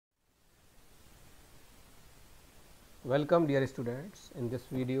Welcome dear students. In this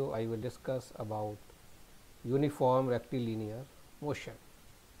video I will discuss about uniform rectilinear motion.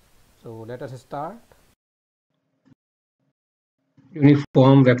 So let us start.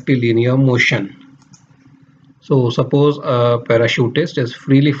 Uniform rectilinear motion. So suppose a parachutist is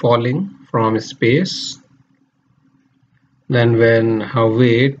freely falling from space, then when her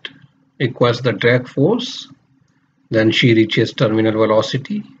weight equals the drag force, then she reaches terminal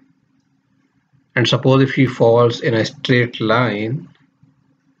velocity. And suppose if she falls in a straight line,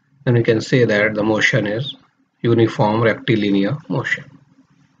 then we can say that the motion is uniform rectilinear motion.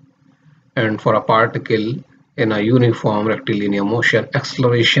 And for a particle in a uniform rectilinear motion,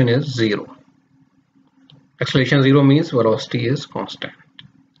 acceleration is zero. Acceleration zero means velocity is constant.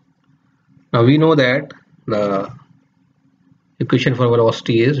 Now we know that the equation for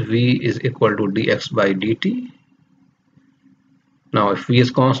velocity is v is equal to dx by dt. Now if v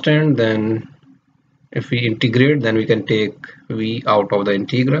is constant, then if we integrate, then we can take v out of the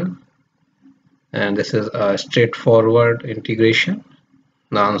integral, and this is a straightforward integration.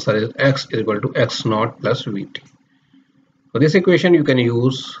 The answer is x is equal to x naught plus vt. So this equation you can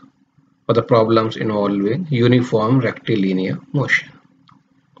use for the problems involving uniform rectilinear motion.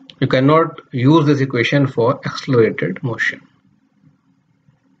 You cannot use this equation for accelerated motion.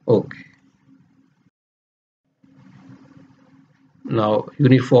 Okay. Now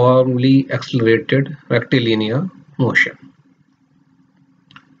uniformly accelerated rectilinear motion.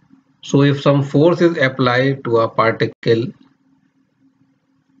 So if some force is applied to a particle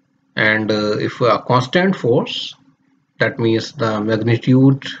and if a constant force, that means the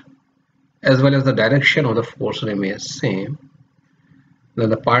magnitude as well as the direction of the force remains same, then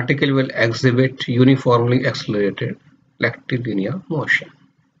the particle will exhibit uniformly accelerated rectilinear motion.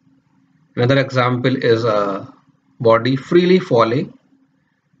 Another example is a body freely falling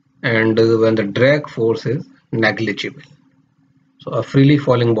and when the drag force is negligible. So a freely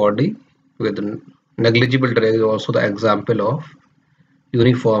falling body with negligible drag is also the example of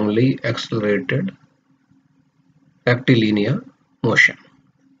uniformly accelerated rectilinear motion.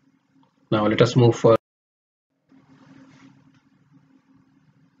 Now let us move forward.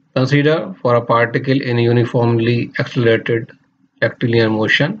 Consider for a particle in uniformly accelerated rectilinear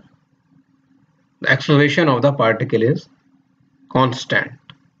motion, the acceleration of the particle is constant.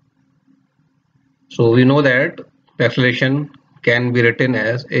 So we know that the acceleration can be written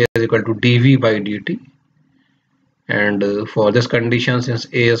as a is equal to dv by dt, and for this condition, since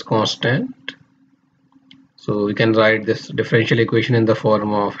a is constant, so we can write this differential equation in the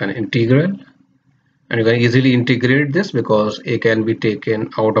form of an integral, and you can easily integrate this because a can be taken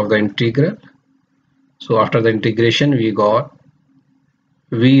out of the integral. So after the integration we got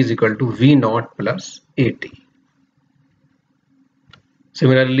v is equal to v naught plus at.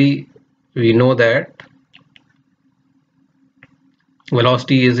 Similarly, we know that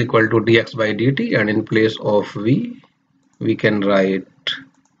velocity is equal to dx by dt, and in place of v we can write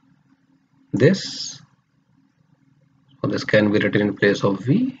this. So this can be written in place of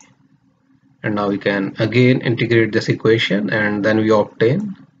v, and now we can again integrate this equation, and then we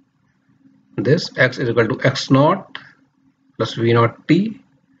obtain this x is equal to x naught plus v naught t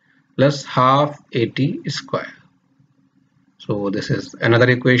plus half at square. So this is another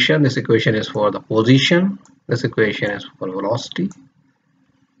equation. This equation is for the position, this equation is for velocity,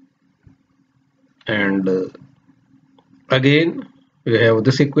 and again we have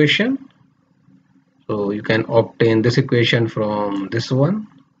this equation. So you can obtain this equation from this one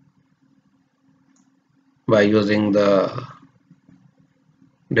by using the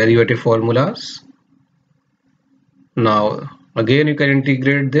derivative formulas. Now again you can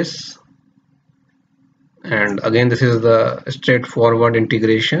integrate this, and again this is the straightforward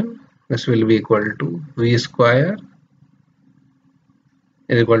integration. This will be equal to v square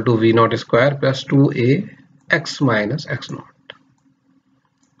is equal to v naught square plus 2a x minus x naught.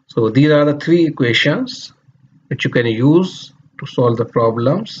 So these are the three equations which you can use to solve the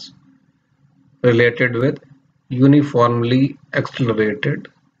problems related with uniformly accelerated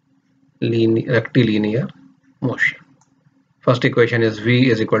rectilinear motion. First equation is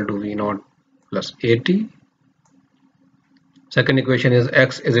v is equal to v naught plus at. Second equation is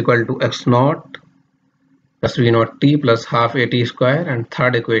x is equal to x naught plus v naught t plus half at square, and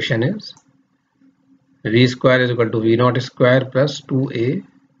third equation is v square is equal to v naught square plus 2a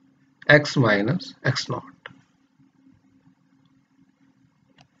x minus x naught.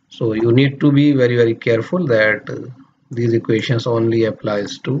 So you need to be very careful that these equations only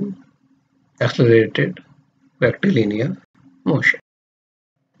applies to accelerated rectilinear motion.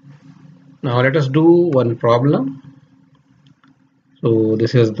 Now let us do one problem. So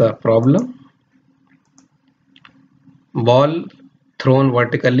this is the problem. ball thrown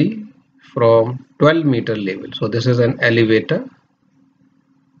vertically from 12-meter level. So this is an elevator,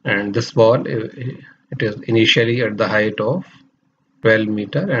 and this ball, it is initially at the height of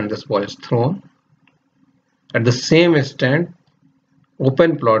 12-meter, and this ball is thrown at the same instant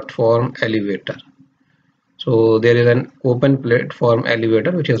open platform elevator. So there is an open platform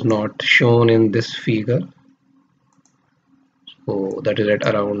elevator which is not shown in this figure. So that is at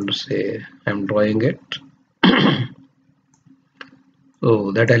around, say, I'm drawing it.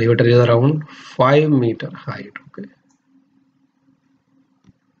 So that elevator is around 5-meter height. Okay.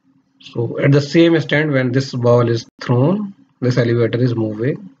 So at the same instant when this ball is thrown, this elevator is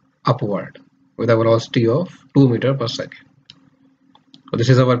moving upward with a velocity of 2 meters per second. So this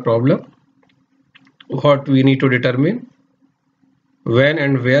is our problem. What we need to determine: when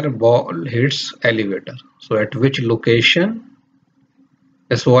and where ball hits elevator. So at which location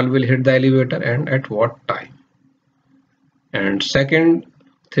this ball will hit the elevator and at what time. And second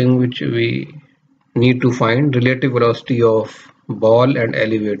thing which we need to find: relative velocity of ball and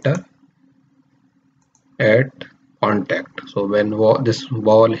elevator at contact. So when this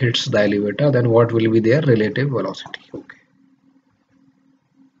ball hits the elevator, then what will be their relative velocity. Okay.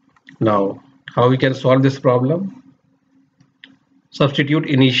 Now how we can solve this problem? Substitute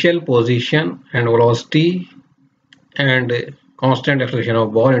initial position and velocity and constant acceleration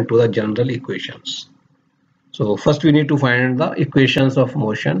of ball into the general equations. So first we need to find the equations of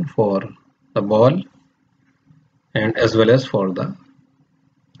motion for the ball and as well as for the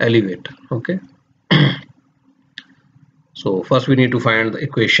elevator. Okay. So first we need to find the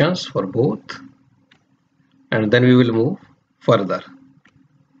equations for both, and then we will move further.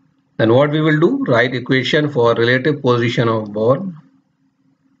 Then what we will do: write equation for relative position of ball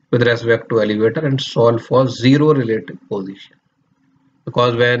with respect to elevator and solve for zero relative position,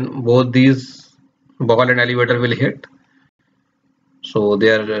 because when both these ball and elevator will hit, so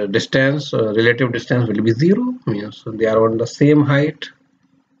their distance, relative distance, will be zero, means they are on the same height.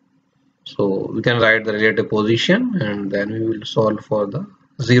 So we can write the relative position and then we will solve for the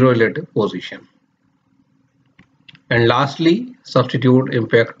zero relative position. And lastly, substitute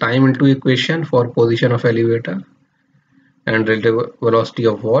impact time into equation for position of elevator and relative velocity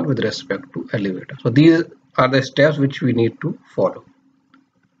of ball with respect to elevator. So these are the steps which we need to follow.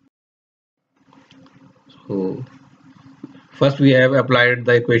 So first we have applied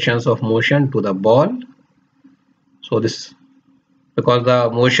the equations of motion to the ball. So this, because the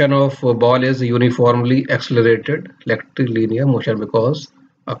motion of ball is uniformly accelerated, rectilinear motion, because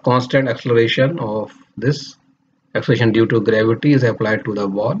a constant acceleration of this acceleration due to gravity is applied to the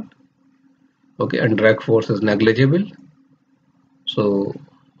ball. Okay, and drag force is negligible. So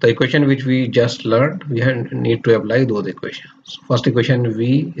the equation which we just learned, we need to apply those equations. First equation,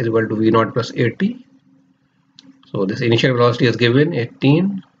 V is equal to V naught plus AT. So this initial velocity is given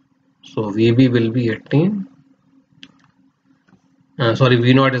 18. So VB will be 18.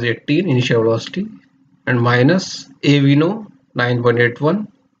 V naught is 18 initial velocity, and minus AV no 9.81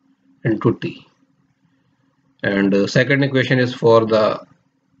 into T. And second equation is for the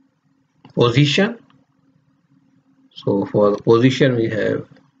position. So for the position we have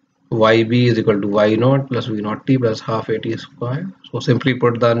YB is equal to Y naught plus V naught T plus half AT square. So simply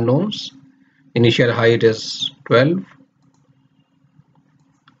put the unknowns. Initial height is 12.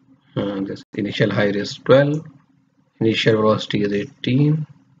 This initial height is 12. Initial velocity is 18.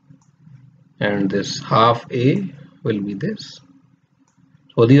 And this half A will be this.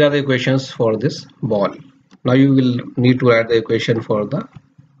 So these are the equations for this ball. Now you will need to write the equation for the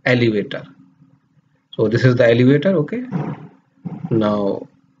elevator. So this is the elevator. Okay. Now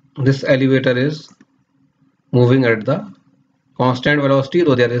this elevator is moving at the constant velocity,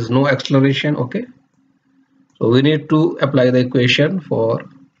 though there is no acceleration. Okay. So we need to apply the equation for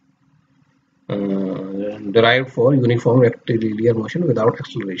derived for uniform rectilinear motion without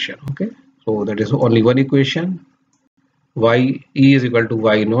acceleration. Okay. So that is only one equation. YE is equal to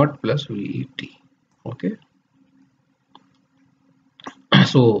Y naught plus VET. Okay.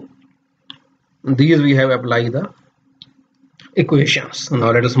 So these we have applied the equations.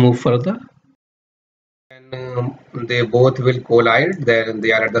 Now let us move further. And they both will collide, then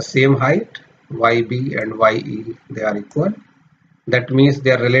they are at the same height. YB and YE, they are equal. That means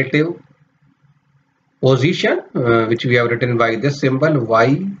their relative position, which we have written by this symbol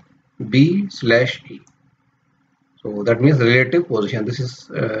YB/E. So that means relative position. This is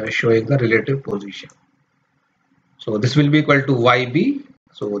showing the relative position. So this will be equal to YB.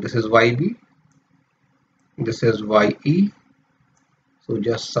 So this is YB. This is YE. So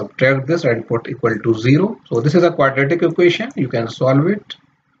just subtract this and put equal to 0. So this is a quadratic equation. You can solve it.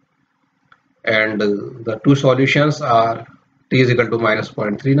 and the two solutions are t is equal to minus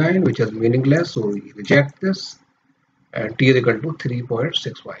 0.39, which is meaningless, so we reject this, and t is equal to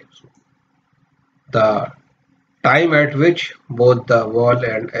 3.65. So the time at which both the wall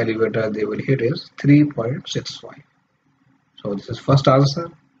and elevator they will hit is 3.65. So this is first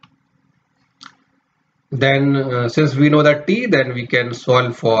answer. Then since we know that t, then we can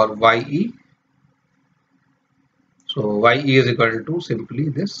solve for ye. So ye is equal to simply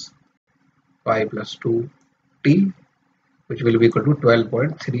this y plus 2t, which will be equal to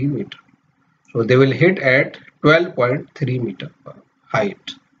 12.3 meter. So they will hit at 12.3 meter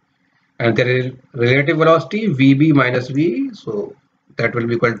height, and their relative velocity vb minus ve, so that will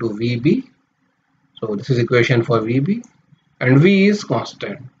be equal to vb. So this is equation for vb, and v is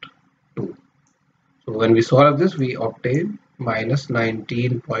constant 2. So when we solve this, we obtain minus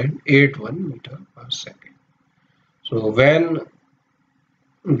 19.81 meter per second. So when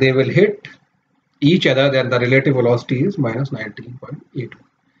they will hit each other, then the relative velocity is minus 19.81.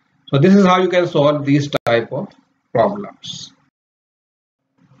 So this is how you can solve these type of problems.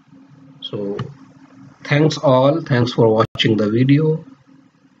 So thanks all. Thanks for watching the video.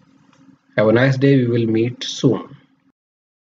 Have a nice day. We will meet soon.